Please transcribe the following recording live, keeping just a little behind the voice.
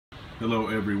Hello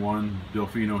everyone,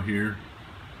 Delfino here.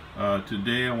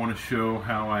 Today I want to show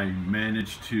how I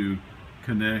managed to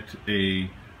connect a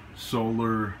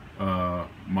solar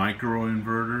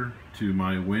microinverter to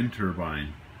my wind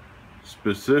turbine,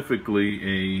 specifically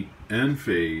a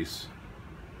Enphase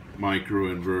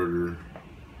microinverter,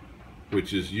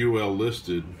 which is UL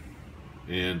listed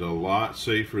and a lot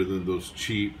safer than those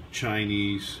cheap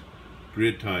Chinese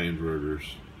grid tie inverters.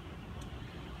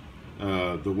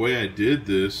 The way I did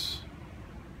this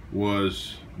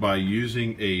was by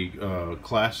using a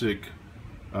classic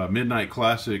Midnight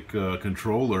Classic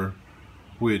controller,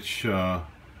 which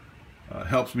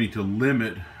helps me to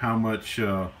limit how much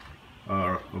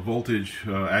voltage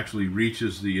actually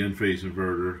reaches the Enphase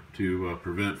inverter to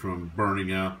prevent from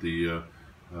burning out the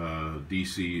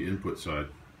DC input side.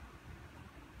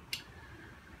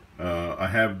 I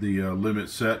have the limit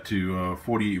set to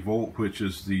 48 volt, which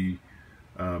is the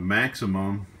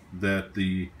maximum that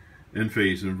the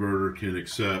Enphase inverter can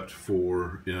accept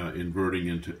for inverting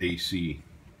into AC.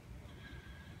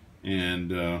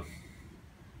 And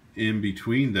in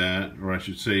between that, or I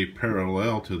should say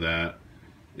parallel to that,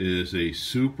 is a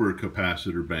super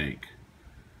capacitor bank.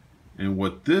 And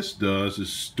what this does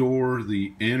is store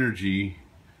the energy,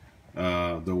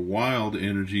 the wild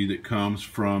energy that comes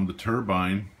from the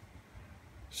turbine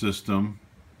system,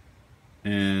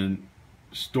 and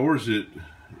stores it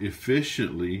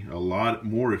efficiently, a lot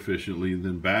more efficiently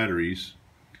than batteries,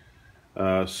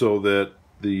 so that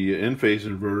the Enphase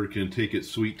inverter can take its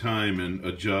sweet time and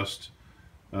adjust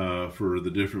for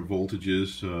the different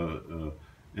voltages,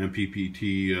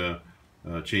 MPPT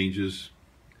changes,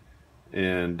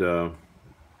 and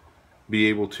be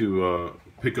able to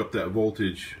pick up that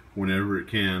voltage whenever it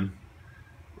can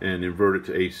and invert it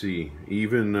to AC.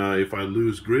 Even if I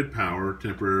lose grid power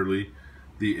temporarily,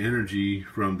 the energy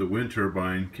from the wind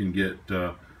turbine can get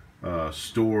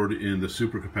stored in the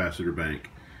supercapacitor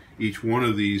bank. Each one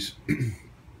of these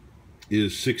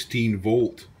is 16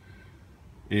 volt,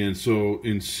 and so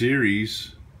in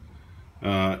series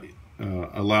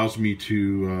allows me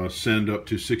to send up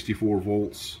to 64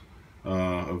 volts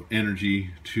of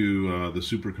energy to the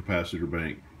supercapacitor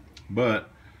bank. But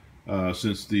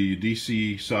since the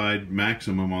DC side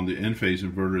maximum on the Enphase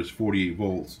inverter is 48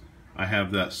 volts, I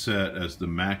have that set as the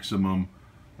maximum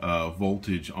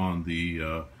voltage on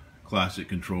the classic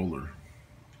controller.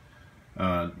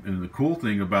 And the cool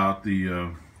thing about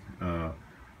the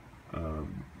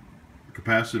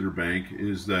capacitor bank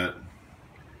is that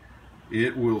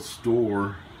it will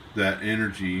store that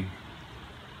energy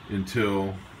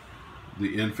until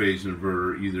the Enphase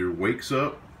inverter either wakes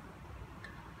up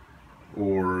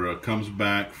or comes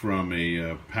back from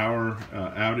a power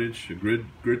outage, a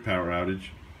grid power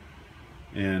outage,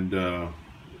 and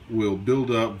will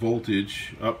build up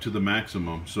voltage up to the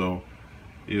maximum. So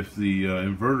if the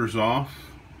inverter's off,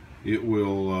 it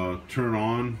will turn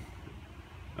on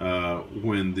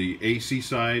when the AC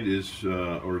side is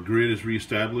or grid is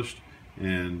reestablished,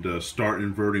 and start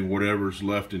inverting whatever's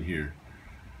left in here,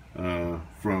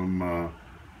 from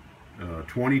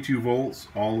 22 volts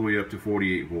all the way up to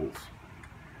 48 volts.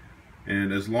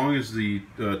 And as long as the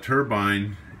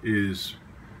turbine is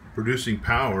producing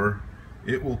power,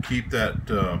 it will keep that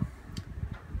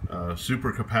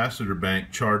supercapacitor bank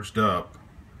charged up.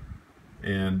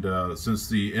 And since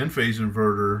the Enphase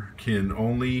inverter can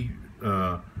only,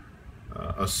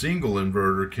 a single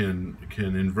inverter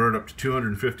can invert up to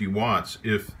 250 watts,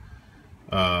 if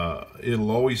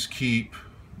it'll always keep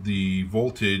the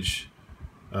voltage,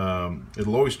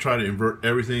 it'll always try to invert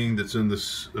everything that's in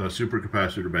this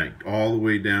supercapacitor bank all the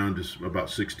way down to about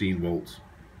 16 volts.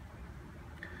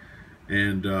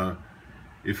 And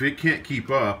if it can't keep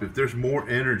up, if there's more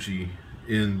energy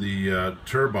in the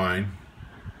turbine,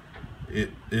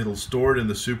 it'll store it in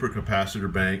the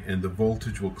supercapacitor bank, and the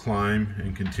voltage will climb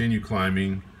and continue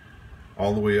climbing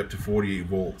all the way up to 48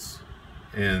 volts.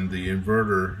 And the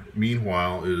inverter,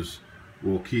 meanwhile,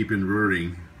 will keep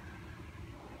inverting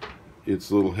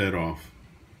its little head off.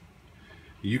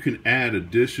 You can add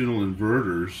additional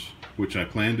inverters, which I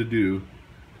plan to do,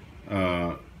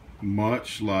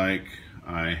 much like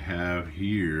I have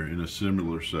here in a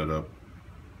similar setup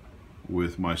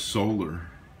with my solar.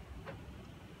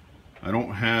 I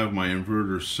don't have my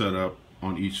inverters set up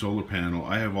on each solar panel.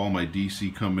 I have all my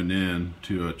DC coming in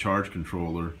to a charge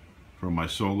controller from my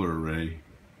solar array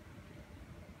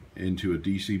into a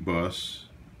DC bus,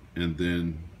 and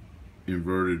then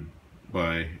inverted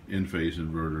by Enphase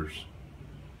inverters.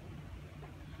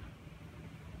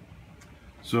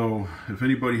 So if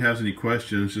anybody has any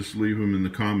questions, just leave them in the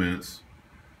comments,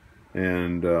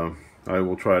 and I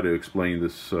will try to explain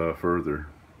this further.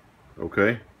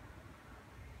 Okay?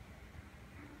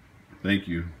 Thank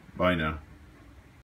you. Bye now.